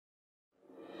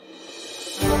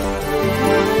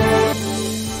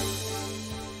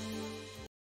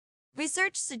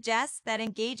Research suggests that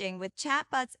engaging with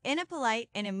chatbots in a polite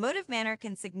and emotive manner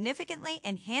can significantly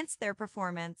enhance their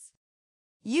performance.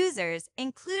 Users,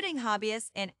 including hobbyists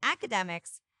and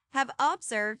academics, have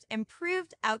observed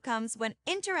improved outcomes when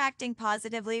interacting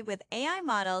positively with AI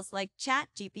models like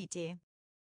ChatGPT.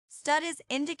 Studies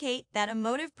indicate that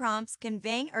emotive prompts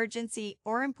conveying urgency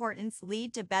or importance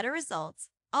lead to better results,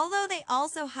 although they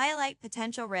also highlight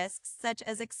potential risks such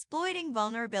as exploiting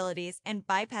vulnerabilities and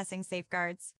bypassing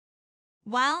safeguards.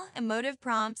 While emotive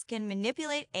prompts can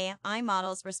manipulate AI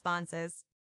models' responses,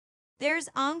 there's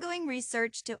ongoing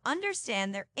research to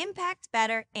understand their impact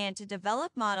better and to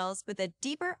develop models with a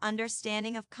deeper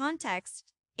understanding of context,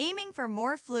 aiming for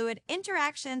more fluid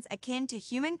interactions akin to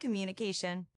human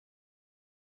communication.